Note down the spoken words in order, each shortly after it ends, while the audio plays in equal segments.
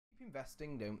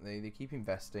investing, don't they? They keep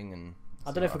investing, and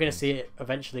I don't know if we're going to see it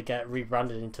eventually get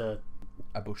rebranded into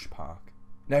a bush park.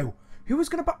 No, who was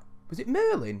going to buy? Was it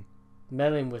Merlin?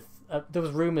 Merlin with there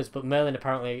was rumours, but Merlin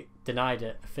apparently denied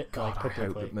it. God, publicly. I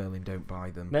hope that Merlin don't buy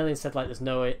them. Merlin said like there's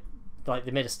no like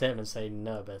they made a statement saying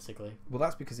no, basically. Well,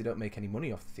 that's because they don't make any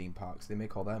money off the theme parks. They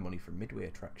make all their money from midway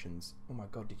attractions. Oh my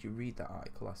God, did you read that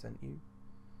article I sent you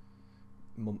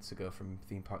months ago from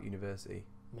Theme Park University?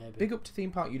 Maybe. Big up to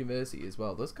Theme Park University as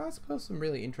well. Those guys post some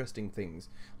really interesting things.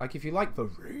 Like if you like the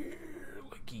really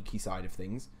geeky side of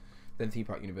things, then Theme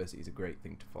Park University is a great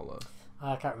thing to follow.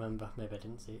 I can't remember. Maybe I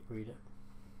didn't read it.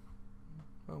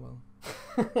 Oh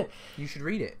well. You should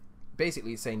read it.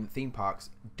 Basically, it's saying that theme parks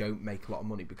don't make a lot of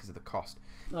money because of the cost.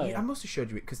 Oh, yeah. I must have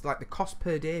showed you it because like the cost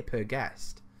per day per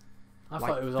guest. I like,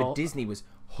 thought it was for all Disney was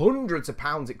hundreds of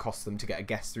pounds it costs them to get a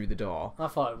guest through the door. I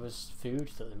thought it was food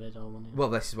that they made all money. Well,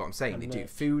 this is what I'm saying. And they merch.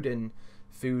 do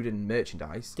food and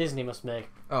merchandise. Disney must make.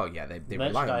 Oh yeah, they rely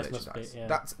on Merchandise merchandise. must be,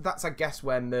 yeah. That's I guess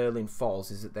where Merlin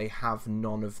falls is that they have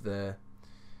none of the.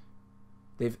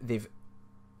 They've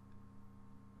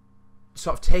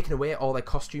sort of taken away all their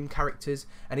costume characters.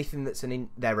 Anything that's in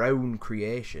their own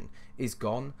creation is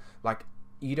gone. Like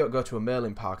you don't go to a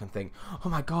Merlin park and think, oh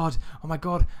my god,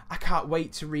 I can't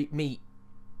wait to meet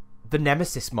the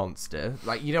Nemesis monster.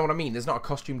 Like, you know what I mean? There's not a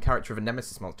costume character of a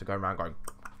Nemesis monster going around going.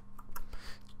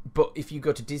 But if you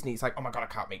go to Disney, it's like, oh my god, I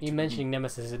can't make. You mentioning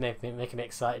Nemesis is making me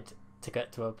excited to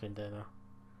get to opening day now.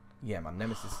 Yeah, man,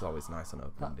 Nemesis is always nice on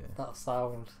opening day. That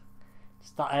sound. It's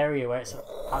that area where it's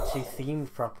actually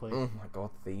themed properly. Oh my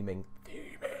god, theming.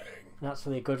 And that's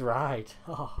really a good ride.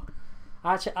 Oh,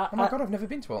 actually, oh my god, I've never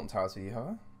been to Alton Towers with you, have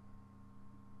I?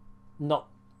 Not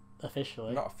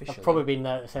officially. Not officially. I've probably been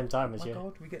there at the same time as you. Oh my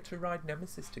god, we get to ride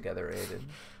Nemesis together,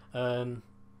 Aiden.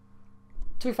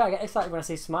 To be fair, I get excited when I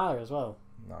see Smiler as well.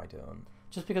 No, I don't.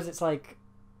 Just because it's like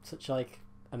such like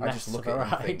a mess I just look of a at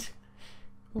it and ride. think,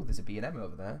 oh, there's a B&M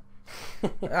over there.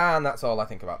 And that's all I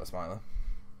think about the Smiler.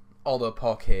 Although,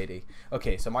 poor Katie.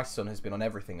 Okay, so my son has been on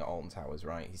everything at Alton Towers,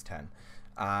 right? He's 10.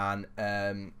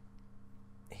 And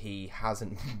he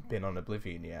hasn't been on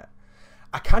Oblivion yet.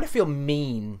 I kind of feel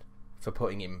mean for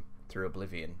putting him through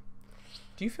Oblivion.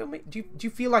 Do you feel do you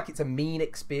feel like it's a mean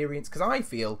experience? Because I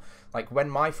feel like when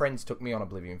my friends took me on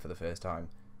Oblivion for the first time,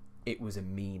 it was a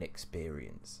mean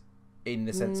experience. In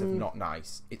the sense of not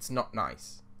nice. It's not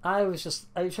nice. It was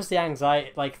just the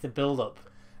anxiety, like the build-up.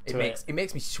 It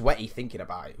makes me sweaty thinking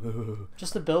about it.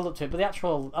 Just the build up to it, but the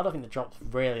actual I don't think the drop's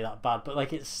really that bad. But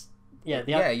like it's the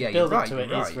build up to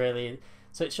it is really.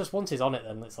 So it's just once he's on it,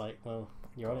 then it's like, well,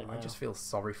 you're on it now. I just feel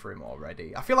sorry for him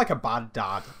already. I feel like a bad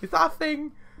dad. Is that a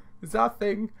thing? Is that a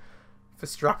thing? For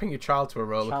strapping your child to a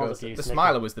roller coaster. Abuse, the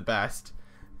Smiler was the best.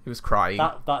 He was crying.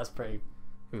 That is pretty.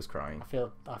 He was crying.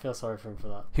 I feel sorry for him for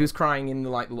that. He was crying in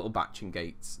the little batching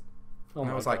gates. Oh and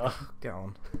my I was God. like, get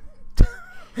on.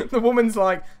 The woman's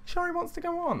like, sure, he wants to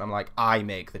go on. I'm like, I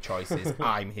make the choices.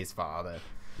 I'm his father.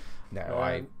 No,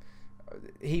 I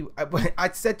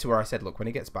said to her, I said, look, when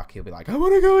he gets back, he'll be like, I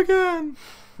want to go again.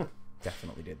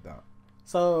 Definitely did that.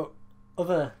 So,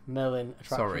 other Merlin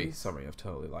attractions. Sorry, I've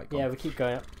totally Yeah, we keep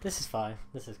going up. This is fine.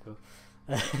 This is cool.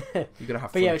 You're gonna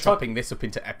have fun chopping this up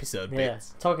into episode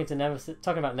bits. Talking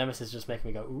about Nemesis just making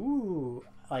me go, ooh,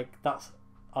 like that's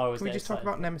always. Can we just talk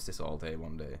about Nemesis all day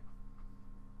one day?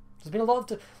 There's been a lot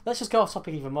of. Let's just go off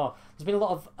topic even more. There's been a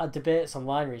lot of debates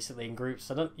online recently in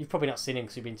groups. You've probably not seen them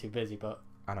because you've been too busy, but.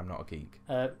 And I'm not a geek.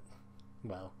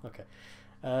 Well, okay.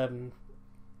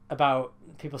 About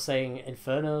people saying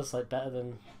Inferno's like better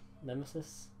than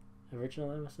Nemesis, original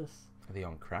Nemesis. Are they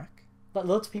on crack? Like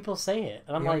loads of people saying it,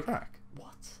 and I'm like, on crack?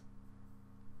 What?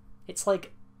 It's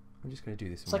like. I'm just gonna do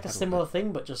this. It's like a similar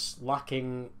thing, but just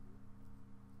lacking.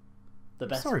 The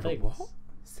best things. But what?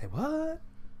 Say what?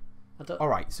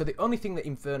 Alright, so the only thing that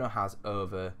Inferno has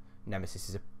over Nemesis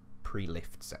is a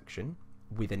pre-lift section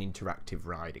with an interactive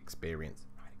ride experience.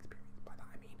 By that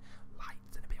I mean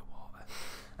lights and a bit of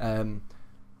water.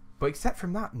 But except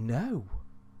from that, no.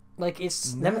 Like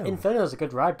Inferno is a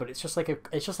good ride, but it's just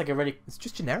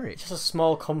generic. It's just a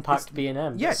small compact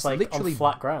B&M. Yeah, it's like literally on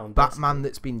flat ground. Batman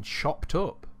that's been chopped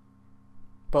up.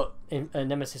 But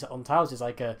Nemesis at On Towers is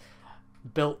like a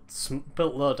built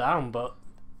low down, but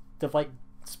they've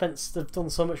done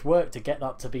so much work to get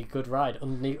that to be a good ride.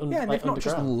 And they've not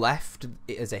just left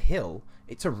it as a hill.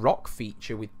 It's a rock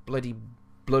feature with bloody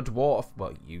blood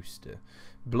waterfalls,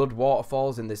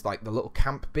 and there's like the little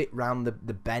camp bit round the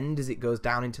bend as it goes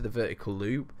down into the vertical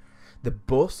loop. The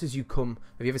bus as you come.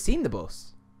 Have you ever seen the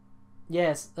bus?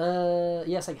 Yes.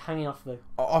 Yes, like hanging off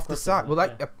the side. Well,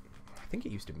 I think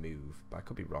it used to move, but I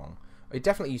could be wrong. It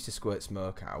definitely used to squirt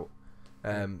smoke out.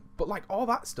 But like all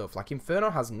that stuff, like Inferno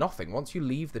has nothing. Once you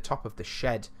leave the top of the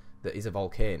shed that is a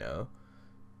volcano,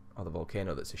 or the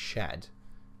volcano that's a shed,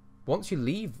 once you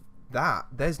leave that,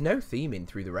 there's no theming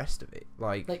through the rest of it.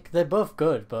 Like they're both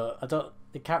good, but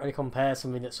they can't really compare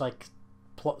something that's like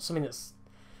something that's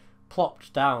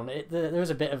plopped down. There was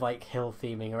a bit of like hill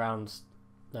theming around.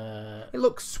 It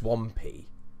looks swampy,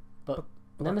 but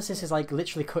Nemesis is like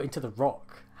literally cut into the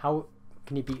rock. How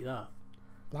can you beat that?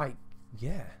 Like,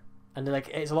 yeah. And like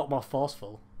it's a lot more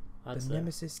forceful. The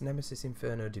Nemesis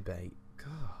Inferno debate.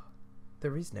 God,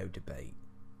 there is no debate.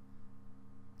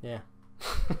 Yeah.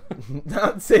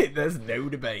 That's it. There's no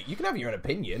debate. You can have your own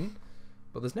opinion,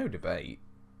 but there's no debate.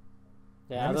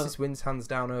 Yeah, Nemesis wins hands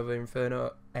down over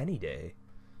Inferno any day.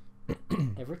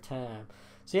 Every time.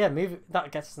 So yeah,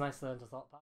 that gets us nicely into thought.